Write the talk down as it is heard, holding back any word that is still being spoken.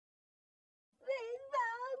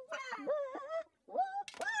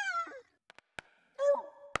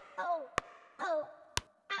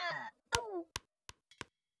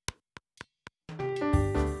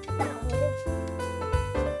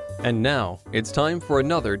And now, it's time for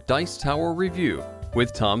another Dice Tower review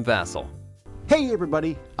with Tom Vasel. Hey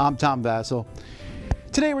everybody, I'm Tom Vasel.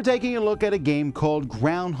 Today we're taking a look at a game called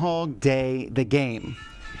Groundhog Day, the game.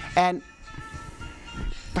 And...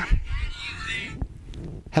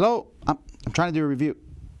 Hello? I'm trying to do a review.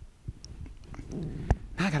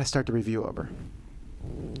 Now I gotta start the review over.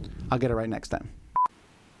 I'll get it right next time.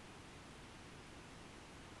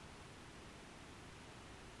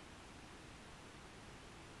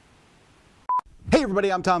 Hey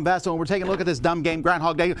everybody, I'm Tom Vasel, and we're taking a look at this dumb game,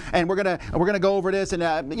 Groundhog Day, and we're gonna go over this,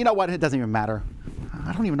 and you know what? It doesn't even matter.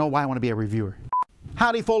 I don't even know why I want to be a reviewer.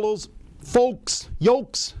 Howdy, folks,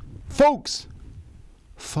 yokes, folks.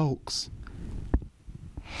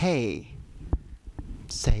 Hey,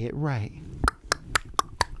 say it right.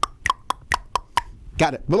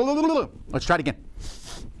 Got it. Let's try it again.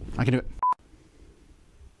 I can do it.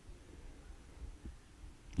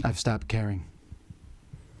 I've stopped caring.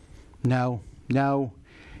 No.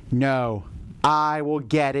 I will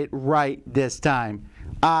get it right this time.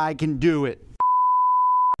 I can do it.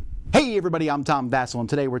 Hey everybody, I'm Tom Vasel, and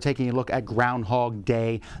today we're taking a look at Groundhog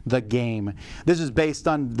Day, the game. This is based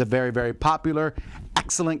on the very, very popular,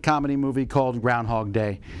 excellent comedy movie called Groundhog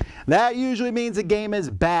Day. That usually means the game is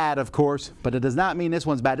bad, of course, but it does not mean this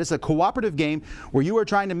one's bad. This is a cooperative game where you are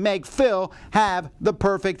trying to make Phil have the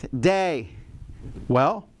perfect day.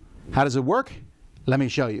 Well, how does it work? Let me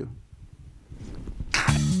show you.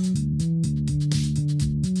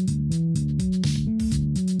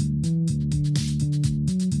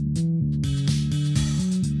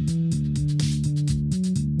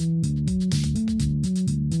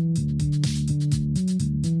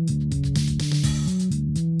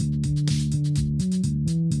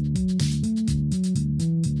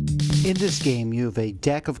 In this game, you have a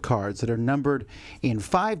deck of cards that are numbered in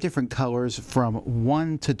 5 different colors from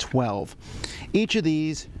 1 to 12. Each of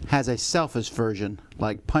these has a selfish version,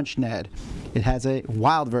 like Punch Ned. It has a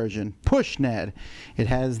wild version, Push Ned. It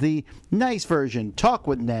has the nice version, Talk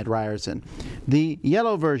with Ned Ryerson. The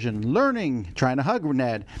yellow version, Learning, Trying to Hug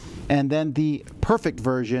Ned. And then the perfect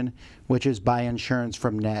version, which is Buy Insurance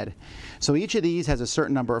from Ned. So each of these has a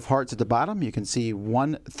certain number of hearts at the bottom. You can see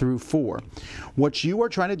 1 through 4. What you are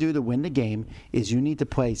trying to do to win the game is you need to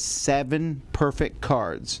play 7 perfect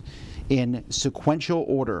cards in sequential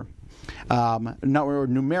order.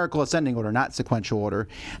 Numerical ascending order, not sequential order.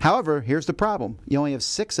 However, here's the problem. You only have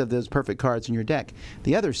 6 of those perfect cards in your deck.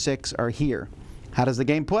 The other 6 are here. How does the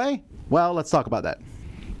game play? Well, let's talk about that.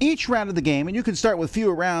 Each round of the game, and you can start with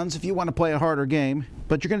fewer rounds if you want to play a harder game,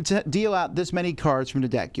 but you're going to deal out this many cards from the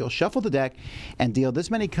deck. You'll shuffle the deck and deal this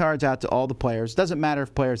many cards out to all the players. Doesn't matter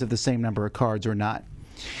if players have the same number of cards or not.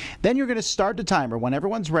 Then you're going to start the timer. When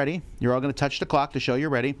everyone's ready, you're all going to touch the clock to show you're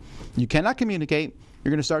ready. You cannot communicate. You're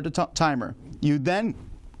going to start the timer. You then,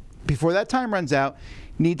 before that time runs out,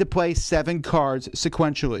 need to play 7 cards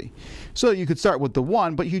sequentially. So you could start with the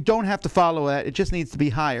 1, but you don't have to follow that. It just needs to be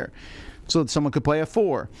higher. So someone could play a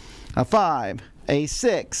 4, a 5, a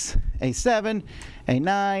 6, a 7, a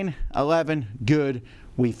 9, 11. Good.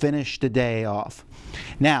 We finished the day off.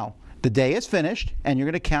 Now, the day is finished, and you're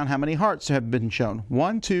going to count how many hearts have been shown.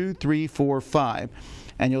 1, 2, 3, 4, 5.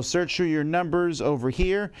 And you'll search through your numbers over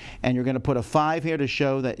here, and you're going to put a 5 here to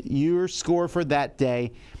show that your score for that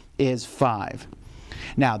day is 5.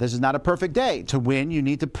 Now, this is not a perfect day. To win, you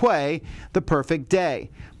need to play the perfect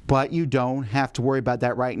day. But you don't have to worry about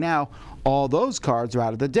that right now. All those cards are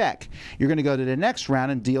out of the deck. You're going to go to the next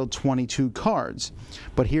round and deal 22 cards.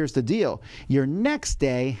 But here's the deal. Your next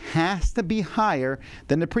day has to be higher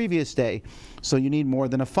than the previous day. So you need more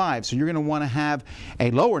than a 5. So you're going to want to have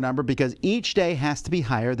a lower number because each day has to be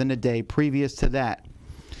higher than the day previous to that.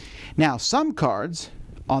 Now, some cards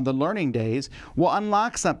on the learning days will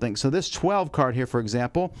unlock something. So this 12 card here, for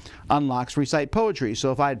example, unlocks Recite Poetry.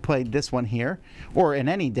 So if I had played this one here, or in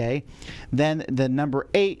any day, then the number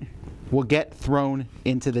 8 will get thrown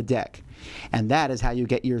into the deck. And that is how you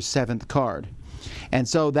get your 7th card. And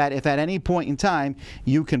so that if at any point in time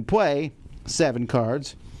you can play 7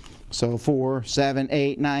 cards, so 4, 7,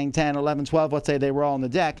 8, 9, 10, 11, 12, let's say they were all in the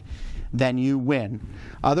deck, then you win.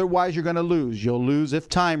 Otherwise, you're going to lose. You'll lose if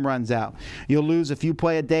time runs out. You'll lose if you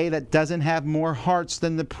play a day that doesn't have more hearts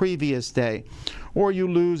than the previous day. Or you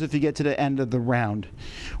lose if you get to the end of the round.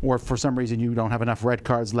 Or if for some reason you don't have enough red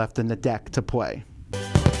cards left in the deck to play.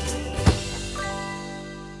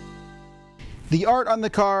 The art on the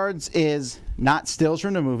cards is not stills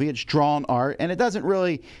from the movie, it's drawn art, and it doesn't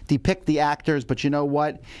really depict the actors, but you know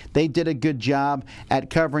what? They did a good job at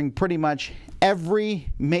covering pretty much every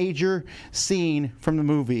major scene from the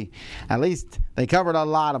movie. At least they covered a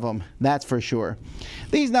lot of them, that's for sure.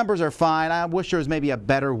 These numbers are fine. I wish there was maybe a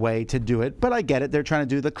better way to do it, but I get it. They're trying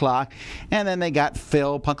to do the clock, and then they got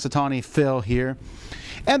Phil, Punxsutawney Phil here.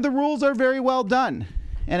 And the rules are very well done.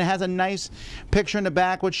 And it has a nice picture in the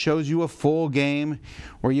back which shows you a full game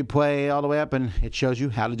where you play all the way up, and it shows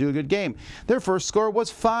you how to do a good game. Their first score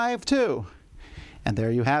was 5-2. And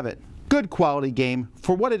there you have it. Good quality game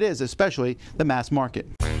for what it is, especially the mass market.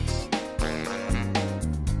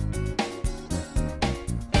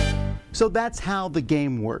 So that's how the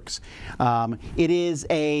game works. It is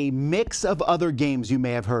a mix of other games you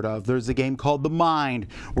may have heard of. There's a game called The Mind,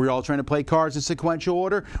 where you're all trying to play cards in sequential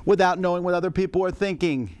order without knowing what other people are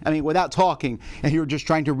thinking. I mean, without talking, and you're just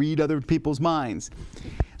trying to read other people's minds.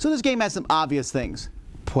 So this game has some obvious things.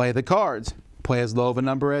 Play the cards. Play as low of a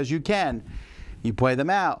number as you can. You play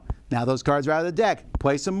them out. Now those cards are out of the deck.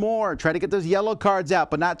 Play some more. Try to get those yellow cards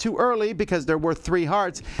out, but not too early because they're worth 3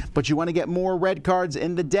 hearts, but you want to get more red cards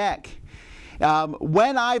in the deck.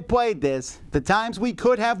 When I played this, the times we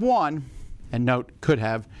could have won, and note, could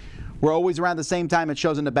have, were always around the same time it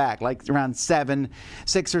shows in the back, like around 6th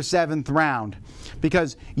or 7th round.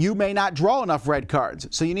 Because you may not draw enough red cards,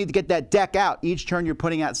 so you need to get that deck out. Each turn you're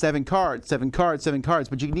putting out 7 cards, 7 cards, 7 cards,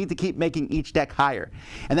 but you need to keep making each deck higher.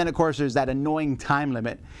 And then of course there's that annoying time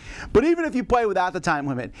limit. But even if you play without the time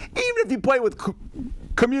limit, even if you play with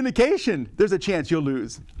communication, there's a chance you'll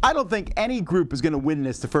lose. I don't think any group is going to win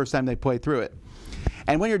this the first time they play through it.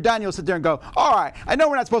 And when you're done, you'll sit there and go, all right, I know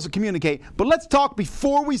we're not supposed to communicate, but let's talk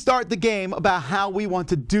before we start the game about how we want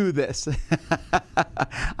to do this.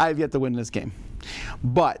 I have yet to win this game.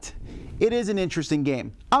 But it is an interesting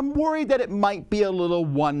game. I'm worried that it might be a little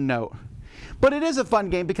one note. But it is a fun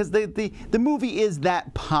game because the movie is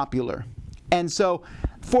that popular. And so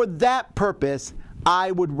for that purpose,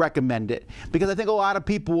 I would recommend it because I think a lot of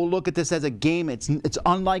people will look at this as a game. It's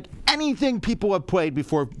unlike anything people have played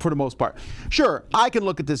before for the most part. Sure, I can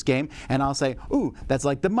look at this game and I'll say, ooh, that's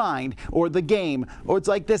like The Mind or The Game, or it's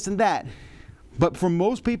like this and that. But for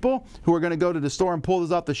most people who are going to go to the store and pull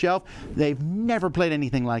this off the shelf, they've never played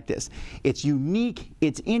anything like this. It's unique,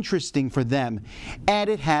 it's interesting for them, and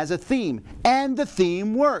it has a theme. And the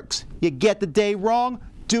theme works. You get the day wrong,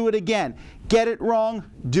 do it again. Get it wrong,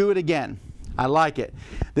 do it again. I like it.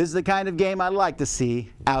 This is the kind of game I like to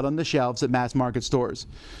see out on the shelves at mass market stores.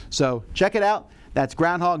 So check it out. That's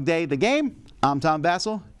Groundhog Day, the game. I'm Tom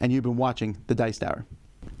Vasel, and you've been watching the Dice Tower.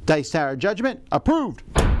 Dice Tower judgment approved.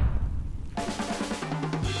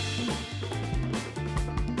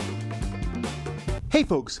 Hey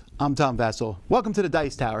folks, I'm Tom Vasel. Welcome to the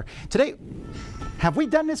Dice Tower. Today, have we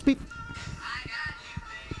done this before?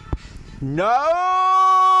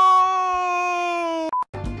 No!